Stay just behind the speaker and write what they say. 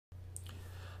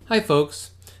Hi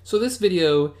folks, so this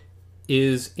video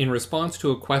is in response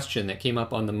to a question that came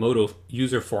up on the Modo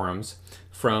user forums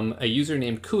from a user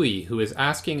named Kui, who is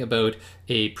asking about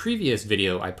a previous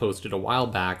video I posted a while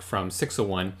back from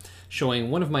 601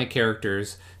 showing one of my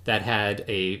characters that had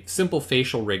a simple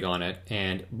facial rig on it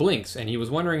and blinks, and he was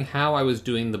wondering how I was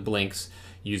doing the blinks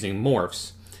using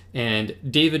morphs. And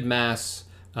David Mass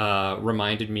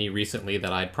reminded me recently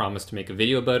that I'd promised to make a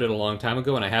video about it a long time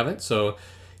ago and I haven't, so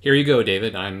here you go,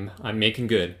 David. I'm making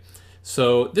good.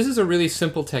 So this is a really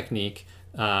simple technique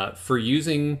for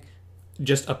using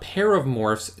just a pair of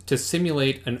morphs to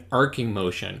simulate an arcing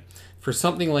motion for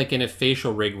something like in a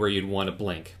facial rig where you'd want to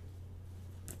blink.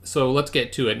 So let's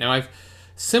get to it. Now I've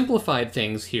simplified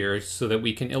things here so that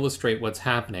we can illustrate what's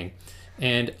happening.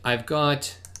 And I've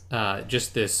got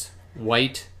just this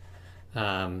white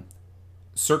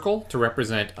circle to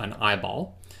represent an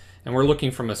eyeball. And we're looking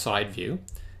from a side view.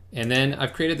 And then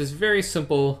I've created this very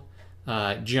simple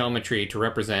geometry to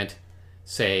represent,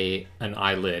 say, an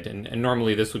eyelid. And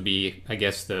normally this would be, I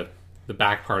guess, the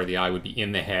back part of the eye would be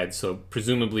in the head. So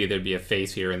presumably there'd be a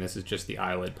face here, and this is just the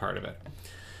eyelid part of it.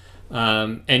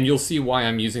 And you'll see why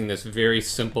I'm using this very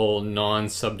simple,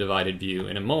 non-subdivided view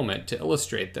in a moment to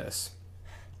illustrate this.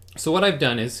 So what I've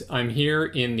done is I'm here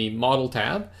in the Model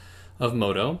tab of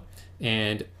Modo,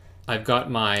 and I've got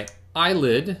my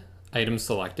eyelid item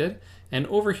selected. And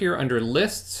over here under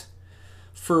lists,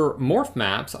 for morph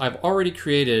maps, I've already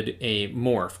created a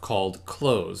morph called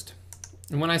closed.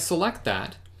 And when I select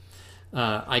that,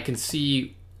 I can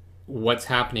see what's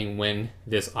happening when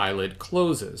this eyelid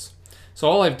closes. So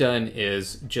all I've done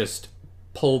is just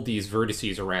pulled these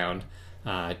vertices around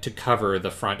to cover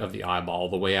the front of the eyeball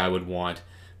the way I would want,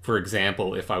 for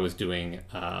example, if I was doing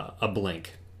a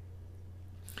blink.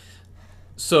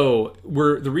 So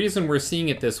the reason we're seeing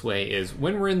it this way is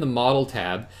when we're in the Model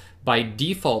tab, by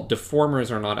default,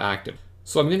 deformers are not active.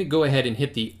 So I'm going to go ahead and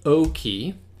hit the O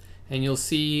key, and you'll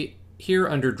see here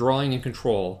under Drawing and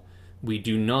Control, we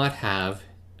do not have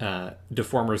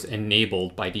deformers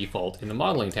enabled by default in the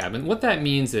Modeling tab. And what that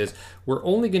means is we're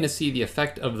only going to see the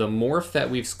effect of the morph that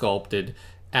we've sculpted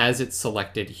as it's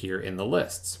selected here in the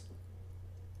lists.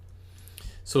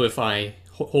 So if I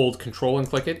hold Control and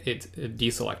click it, it's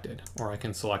deselected, or I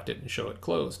can select it and show it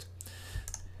closed.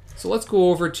 So let's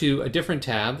go over to a different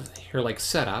tab here, like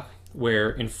Setup, where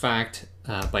in fact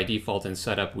by default in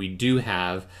Setup we do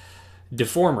have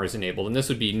deformers enabled, and this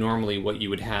would be normally what you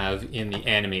would have in the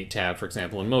Animate tab, for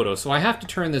example, in Modo. So I have to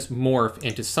turn this morph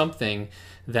into something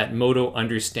that Modo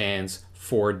understands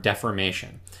for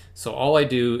deformation. So all I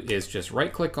do is just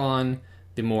right-click on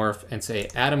the morph and say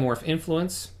Add a Morph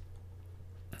Influence,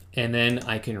 and then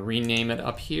I can rename it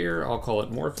up here. I'll call it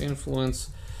Morph Influence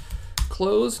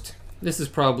Closed. This is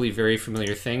probably very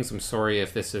familiar things. I'm sorry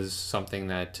if this is something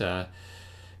that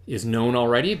is known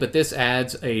already, but this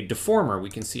adds a deformer. We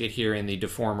can see it here in the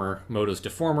Modo's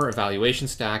deformer evaluation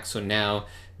stack. So now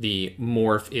the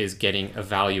morph is getting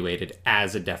evaluated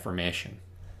as a deformation.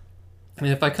 And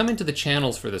if I come into the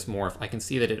channels for this morph, I can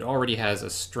see that it already has a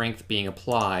strength being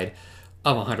applied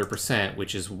of 100%,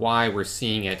 which is why we're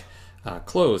seeing it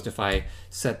closed. If I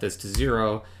set this to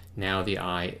 0, now the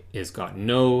eye has got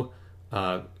no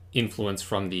influence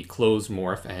from the closed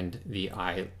morph and the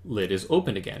eyelid is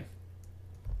opened again.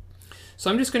 So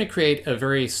I'm just going to create a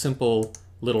very simple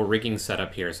little rigging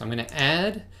setup here. So I'm going to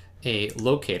add a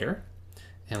locator,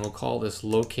 and we'll call this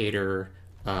locator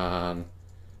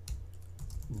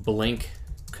blink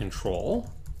control.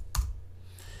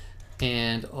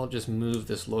 And I'll just move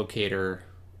this locator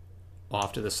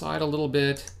off to the side a little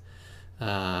bit.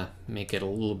 Make it a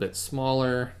little bit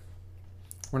smaller.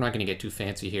 We're not going to get too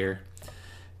fancy here.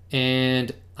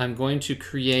 And I'm going to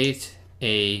create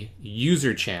a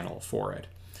user channel for it.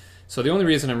 So the only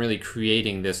reason I'm really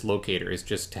creating this locator is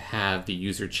just to have the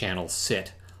user channel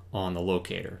sit on the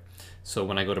locator. So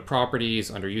when I go to Properties,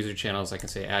 under User Channels, I can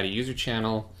say Add a User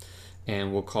Channel,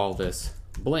 and we'll call this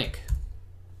Blink.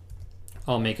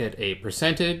 I'll make it a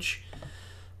percentage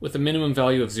with a minimum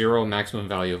value of 0, a maximum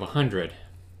value of 100.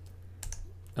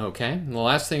 Okay, and the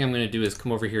last thing I'm going to do is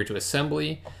come over here to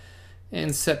Assembly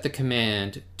and set the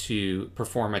command to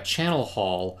perform a channel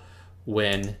haul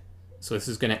when, so this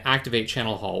is going to activate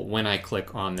channel haul when I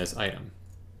click on this item.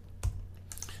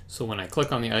 So when I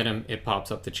click on the item, it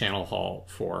pops up the channel haul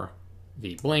for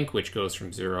the blink, which goes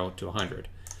from 0 to 100.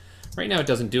 Right now it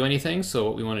doesn't do anything, so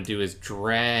what we want to do is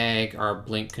drag our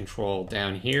blink control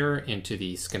down here into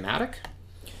the schematic.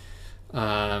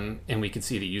 And we can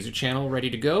see the user channel ready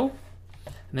to go.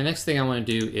 And the next thing I want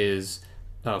to do is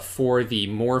for the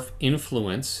Morph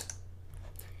Influence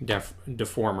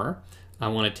deformer, I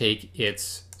want to take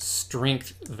its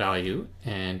strength value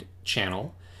and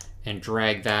channel and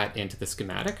drag that into the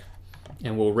schematic,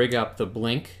 and we'll rig up the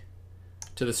blink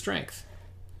to the strength.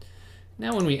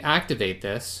 Now when we activate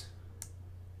this,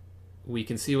 we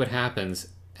can see what happens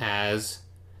as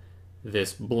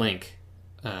this blink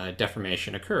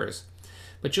deformation occurs.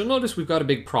 But you'll notice we've got a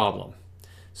big problem.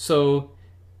 So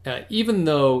even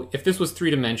though if this was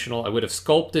three-dimensional, I would have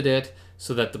sculpted it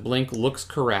so that the blink looks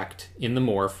correct in the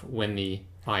morph when the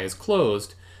eye is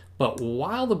closed, but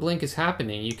while the blink is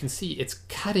happening, you can see it's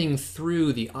cutting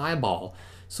through the eyeball.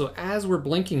 So as we're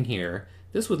blinking here,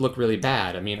 this would look really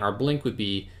bad. I mean, our blink would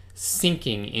be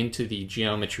sinking into the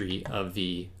geometry of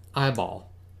the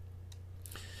eyeball.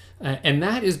 And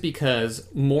that is because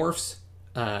morphs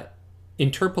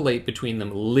interpolate between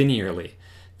them linearly.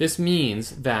 This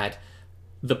means that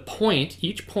the point,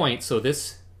 each point, so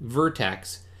this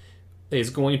vertex, is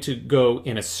going to go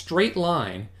in a straight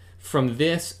line from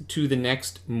this to the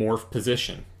next morph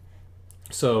position.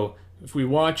 So if we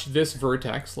watch this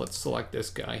vertex, let's select this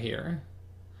guy here,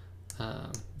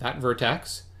 that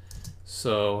vertex.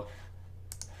 So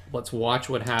let's watch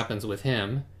what happens with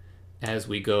him as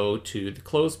we go to the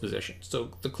closed position.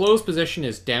 So the closed position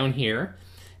is down here,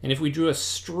 and if we drew a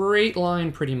straight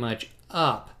line pretty much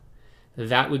up,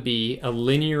 that would be a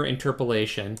linear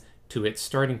interpolation to its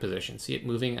starting position. See it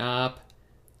moving up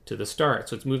to the start.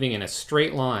 So it's moving in a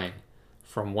straight line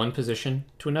from one position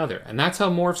to another. And that's how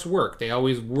morphs work. They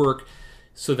always work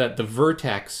so that the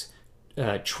vertex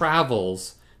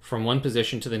travels from one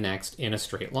position to the next in a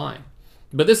straight line.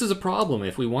 But this is a problem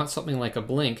if we want something like a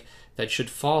blink that should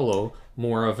follow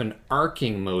more of an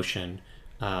arcing motion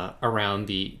around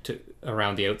the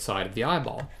outside of the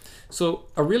eyeball. So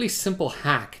a really simple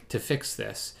hack to fix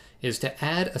this is to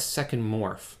add a second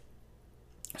morph.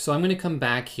 So I'm going to come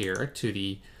back here to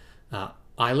the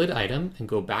eyelid item and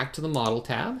go back to the model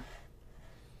tab.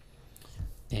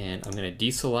 And I'm going to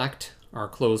deselect our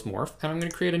closed morph, and I'm going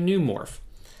to create a new morph.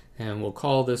 And we'll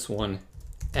call this one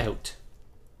Out.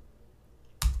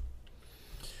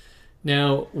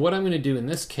 Now, what I'm going to do in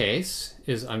this case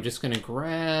is I'm just going to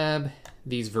grab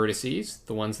these vertices,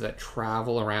 the ones that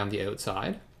travel around the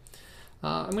outside.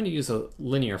 I'm going to use a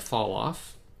linear fall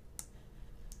off,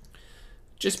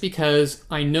 just because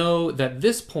I know that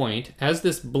this point, as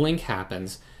this blink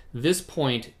happens, this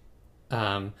point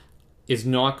is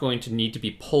not going to need to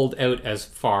be pulled out as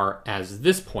far as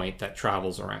this point that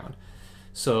travels around.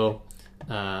 So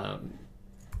I'm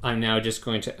now just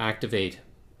going to activate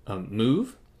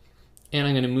move, and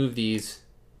I'm going to move these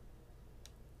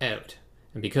out.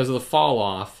 And because of the fall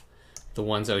off, the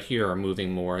ones out here are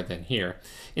moving more than here.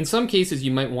 In some cases,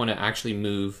 you might want to actually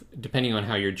move, depending on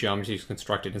how your geometry is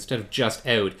constructed, instead of just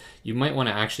out, you might want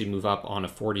to actually move up on a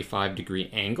 45-degree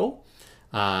angle.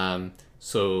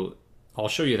 So I'll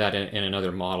show you that in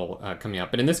another model coming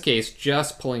up. But in this case,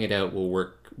 just pulling it out will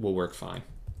work fine.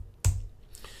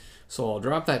 So I'll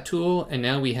drop that tool, and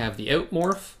now we have the Out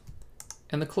Morph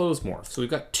and the Closed Morph. So we've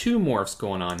got two morphs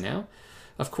going on now.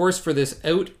 Of course, for this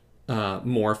Out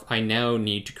morph, I now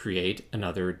need to create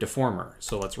another deformer.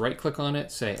 So let's right-click on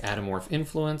it, say Add a Morph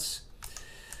Influence.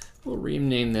 We'll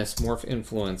rename this Morph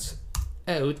Influence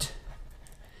Out.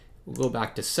 We'll go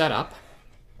back to Setup.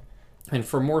 And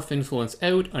for Morph Influence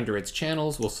Out, under its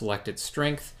channels, we'll select its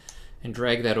strength and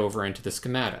drag that over into the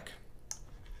schematic.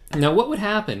 Now, what would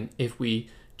happen if we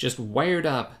just wired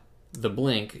up the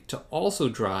blink to also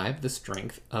drive the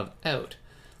strength of Out?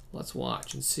 Let's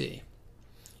watch and see.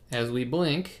 As we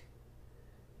blink,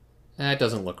 that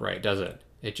doesn't look right, does it?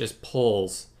 It just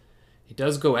pulls. It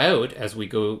does go out as we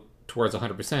go towards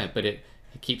 100%, but it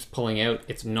keeps pulling out.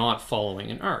 It's not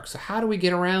following an arc. So how do we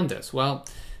get around this? Well,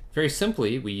 very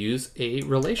simply, we use a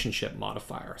relationship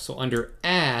modifier. So under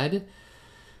Add,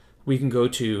 we can go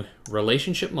to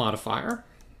Relationship Modifier.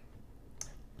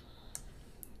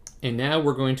 And now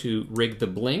we're going to rig the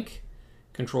blink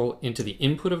control into the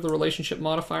input of the relationship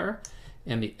modifier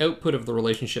and the output of the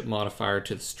relationship modifier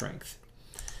to the strength.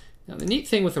 Now, the neat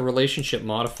thing with the relationship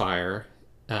modifier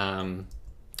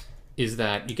is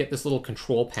that you get this little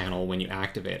control panel when you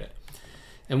activate it.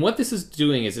 And what this is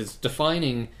doing is it's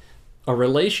defining a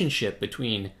relationship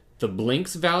between the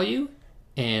blink's value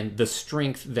and the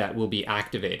strength that will be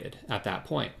activated at that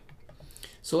point.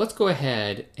 So let's go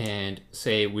ahead and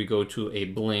say we go to a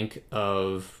blink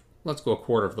of, let's go a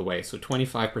quarter of the way, so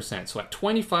 25%. So at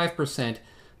 25%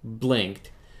 blinked,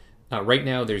 right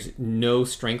now there's no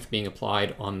strength being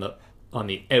applied on the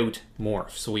Out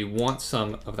morph. So we want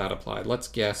some of that applied. Let's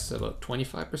guess about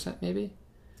 25% maybe?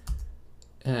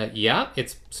 Yeah,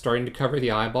 it's starting to cover the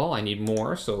eyeball. I need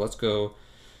more, so let's go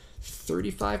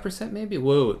 35% maybe.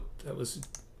 Whoa, that was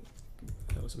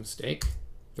a mistake.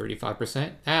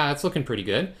 35%. Ah, it's looking pretty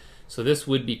good. So this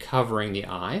would be covering the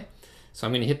eye. So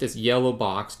I'm going to hit this yellow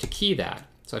box to key that.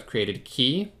 So I've created a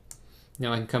key.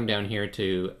 Now I can come down here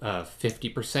to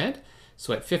 50%.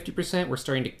 So at 50%, we're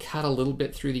starting to cut a little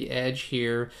bit through the edge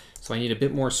here. So I need a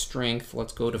bit more strength.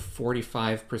 Let's go to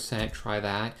 45%, try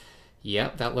that.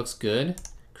 Yep, that looks good.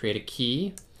 Create a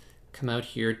key. Come out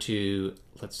here to,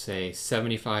 let's say,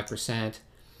 75%.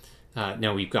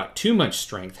 Now we've got too much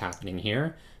strength happening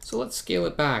here. So let's scale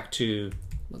it back to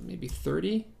maybe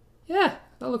 30. Yeah,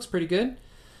 that looks pretty good.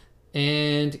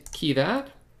 And key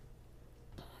that.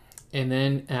 And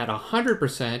then at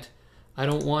 100%, I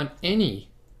don't want any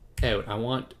out. I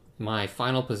want my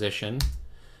final position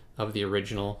of the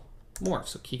original morph.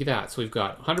 So key that. So we've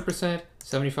got 100%,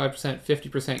 75%,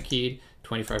 50% keyed,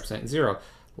 25% and 0.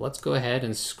 Let's go ahead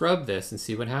and scrub this and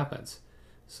see what happens.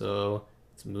 So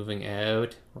it's moving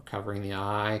out. We're covering the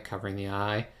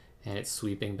eye, and it's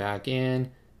sweeping back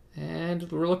in, and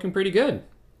we're looking pretty good.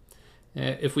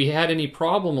 If we had any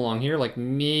problem along here, like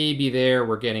maybe there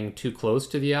we're getting too close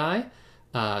to the eye,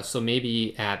 so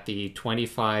maybe at the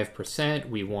 25%,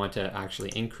 we want to actually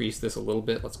increase this a little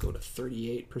bit. Let's go to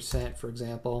 38%, for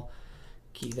example.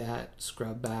 Key that,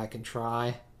 scrub back and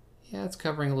try. Yeah, it's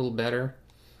covering a little better.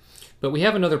 But we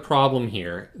have another problem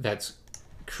here that's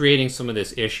creating some of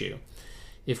this issue.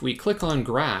 If we click on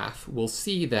graph, we'll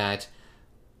see that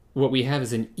what we have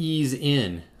is an ease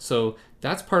in. So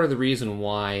that's part of the reason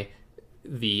why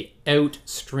the out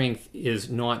strength is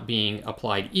not being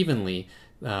applied evenly,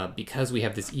 because we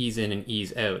have this ease in and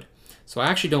ease out. So I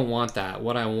actually don't want that.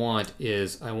 What I want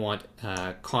is I want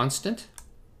constant,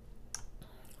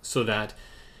 so that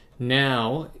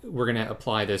now we're going to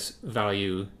apply this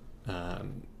value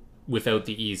without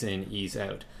the ease in, ease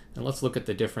out. And let's look at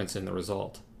the difference in the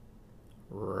result.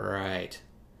 Right.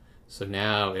 So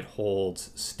now it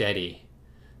holds steady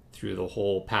through the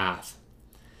whole path.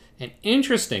 And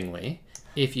interestingly,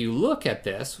 if you look at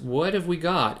this, what have we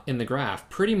got in the graph?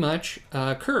 Pretty much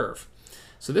a curve.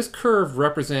 So this curve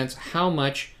represents how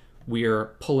much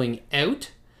we're pulling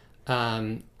out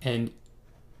and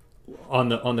on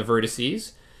the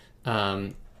vertices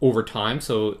over time.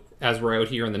 So as we're out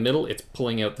here in the middle, it's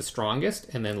pulling out the strongest,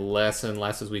 and then less and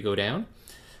less as we go down.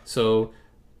 So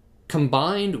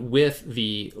combined with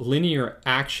the linear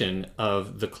action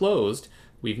of the closed,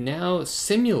 we've now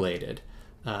simulated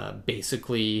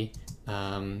basically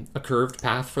a curved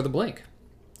path for the blink.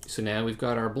 So now we've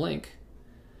got our blink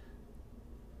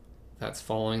that's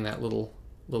following that little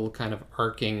kind of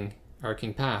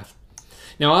arcing path.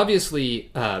 Now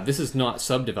obviously this is not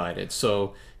subdivided,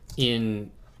 so in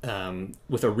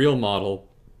with a real model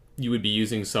you would be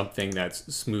using something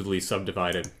that's smoothly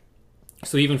subdivided.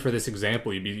 So even for this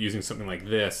example, you'd be using something like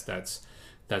this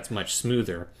that's much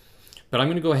smoother. But I'm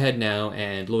going to go ahead now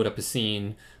and load up a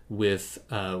scene with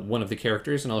one of the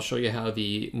characters, and I'll show you how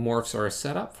the morphs are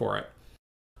set up for it.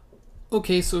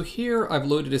 Okay, so here I've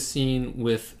loaded a scene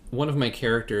with one of my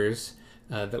characters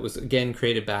that was again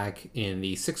created back in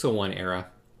the 601 era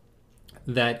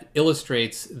that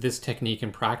illustrates this technique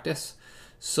in practice.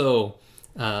 So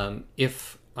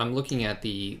if I'm looking at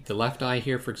the left eye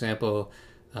here, for example,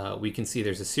 we can see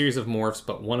there's a series of morphs,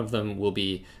 but one of them will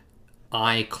be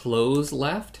eye close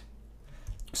left.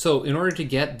 So in order to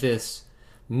get this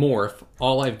morph,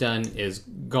 all I've done is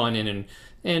gone in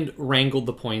and wrangled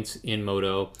the points in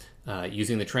Modo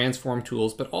using the transform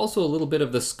tools, but also a little bit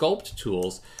of the sculpt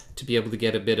tools to be able to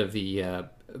get a bit of the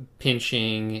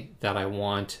pinching that I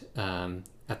want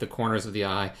at the corners of the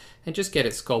eye, and just get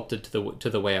it sculpted to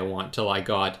the way I want till I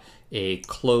got a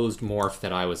closed morph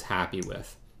that I was happy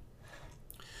with.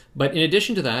 But in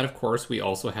addition to that, of course, we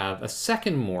also have a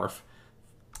second morph,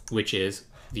 which is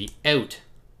the out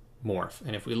morph.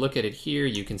 And if we look at it here,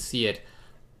 you can see it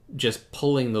just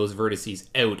pulling those vertices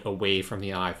out away from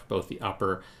the eye for both the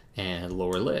upper and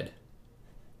lower lid.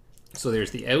 So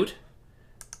there's the out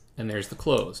and there's the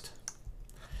closed.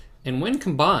 And when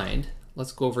combined,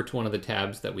 let's go over to one of the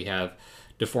tabs that we have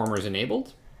deformers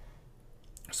enabled.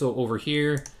 So over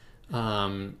here,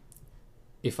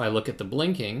 if I look at the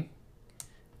blinking,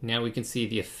 now we can see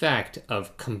the effect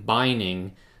of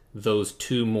combining those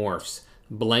two morphs,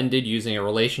 blended using a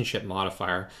relationship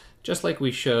modifier, just like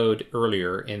we showed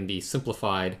earlier in the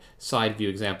simplified side view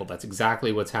example. That's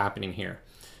exactly what's happening here.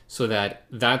 So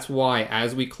that's why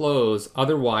as we close,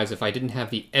 otherwise if I didn't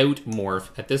have the out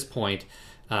morph at this point,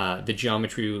 the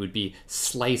geometry would be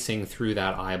slicing through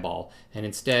that eyeball. And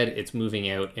instead it's moving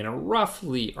out in a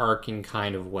roughly arcing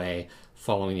kind of way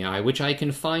following the eye, which I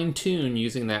can fine tune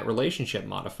using that relationship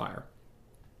modifier.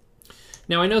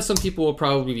 Now I know some people will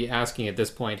probably be asking at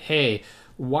this point, hey,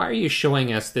 why are you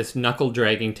showing us this knuckle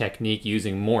dragging technique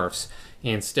using morphs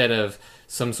instead of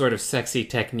some sort of sexy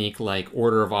technique like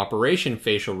order of operation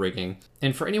facial rigging?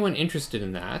 And for anyone interested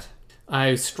in that,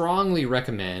 I strongly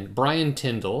recommend Brian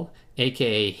Tyndall,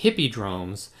 aka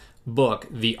Hippie book,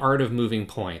 The Art of Moving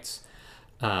Points,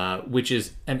 which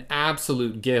is an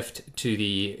absolute gift to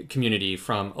the community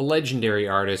from a legendary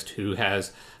artist who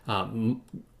has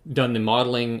done the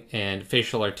modeling and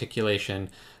facial articulation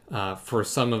for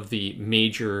some of the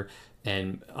major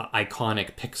and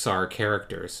iconic Pixar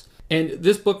characters. And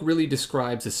this book really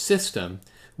describes a system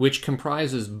which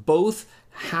comprises both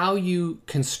how you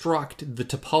construct the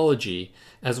topology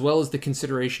as well as the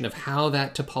consideration of how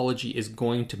that topology is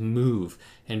going to move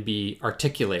and be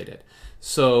articulated.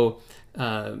 So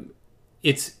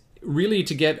it's really,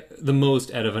 to get the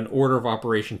most out of an order of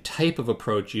operation type of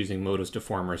approach using Modo's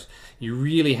deformers, you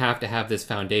really have to have this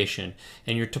foundation,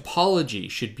 and your topology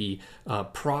should be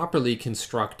properly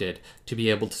constructed to be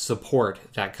able to support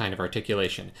that kind of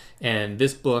articulation. And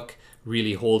this book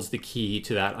really holds the key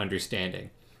to that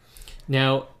understanding.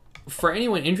 Now, for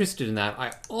anyone interested in that,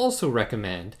 I also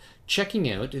recommend checking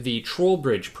out the Troll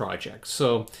Bridge project.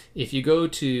 So if you go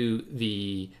to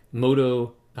the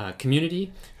Modo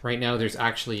community, right now there's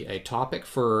actually a topic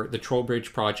for the Troll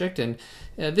Bridge project, and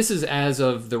this is as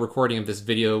of the recording of this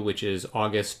video, which is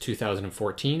August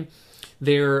 2014.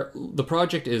 The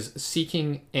project is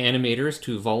seeking animators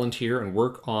to volunteer and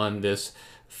work on this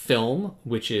film,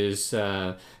 which is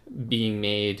being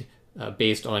made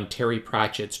based on Terry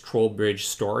Pratchett's Troll Bridge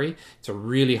story. It's a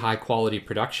really high quality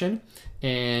production,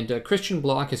 and Christian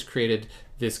Block has created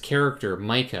this character,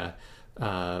 Micah,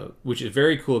 which is a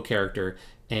very cool character,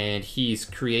 and he's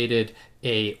created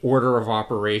a order of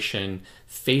operation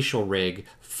facial rig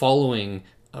following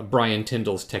Brian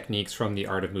Tyndall's techniques from The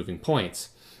Art of Moving Points.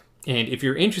 And if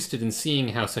you're interested in seeing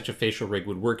how such a facial rig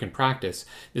would work in practice,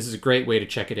 this is a great way to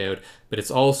check it out, but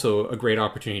it's also a great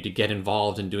opportunity to get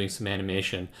involved in doing some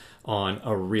animation on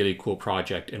a really cool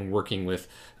project and working with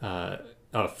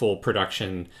a full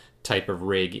production type of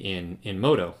rig in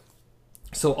Modo.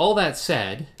 So all that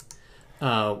said,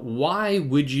 why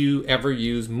would you ever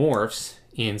use morphs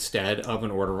instead of an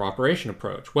order of operation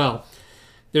approach? Well,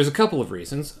 there's a couple of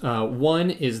reasons. One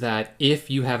is that if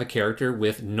you have a character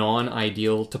with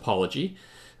non-ideal topology,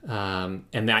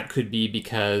 and that could be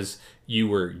because you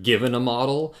were given a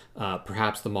model,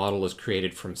 perhaps the model was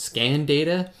created from scan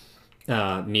data,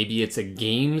 maybe it's a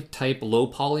game type low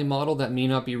poly model that may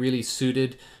not be really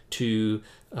suited to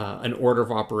an order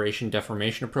of operation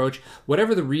deformation approach.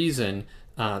 Whatever the reason,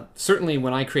 certainly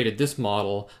when I created this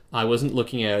model, I wasn't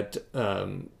looking at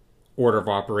order of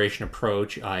operation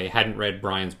approach. I hadn't read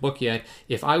Brian's book yet.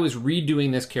 If I was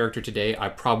redoing this character today, I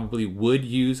probably would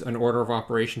use an order of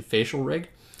operation facial rig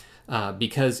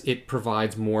because it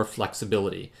provides more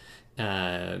flexibility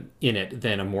in it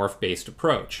than a morph-based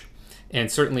approach. And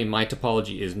certainly my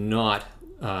topology is not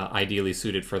ideally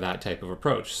suited for that type of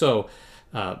approach. So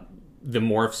the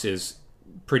morphs is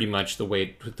pretty much the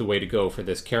way to go for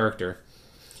this character.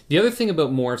 The other thing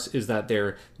about morphs is that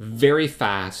they're very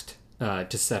fast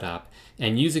to set up,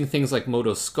 and using things like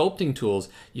Modo sculpting tools,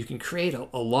 you can create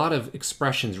a lot of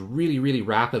expressions really, really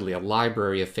rapidly, a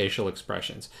library of facial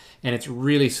expressions, and it's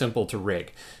really simple to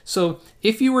rig. So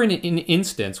if you were in an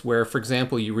instance where, for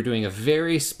example, you were doing a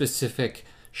very specific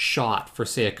shot for,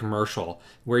 say, a commercial,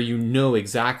 where you know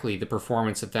exactly the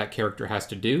performance that that character has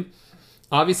to do,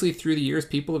 obviously through the years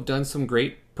people have done some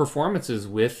great performances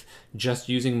with just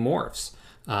using morphs.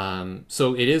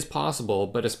 So it is possible,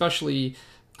 but especially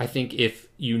I think if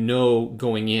you know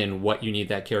going in what you need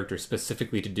that character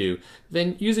specifically to do,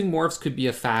 then using morphs could be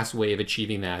a fast way of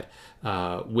achieving that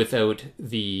without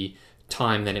the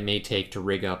time that it may take to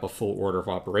rig up a full order of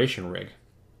operation rig.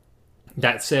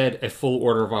 That said, a full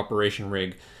order of operation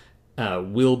rig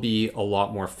will be a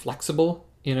lot more flexible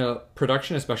in a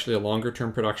production, especially a longer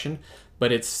term production,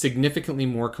 but it's significantly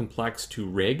more complex to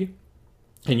rig.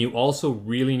 And you also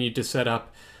really need to set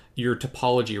up your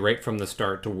topology right from the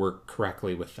start to work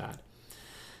correctly with that.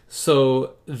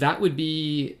 So that would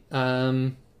be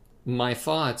my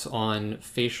thoughts on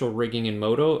facial rigging in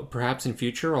Modo. Perhaps in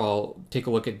future I'll take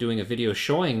a look at doing a video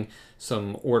showing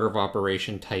some order of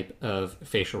operation type of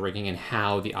facial rigging and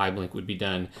how the eye blink would be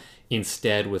done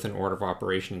instead with an order of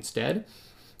operation instead.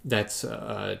 That's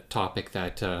a topic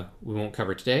that we won't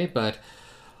cover today, but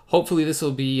hopefully this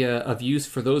will be of use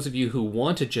for those of you who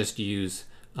want to just use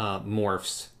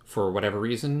morphs for whatever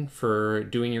reason for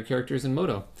doing your characters in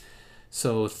Modo.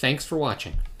 So thanks for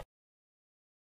watching.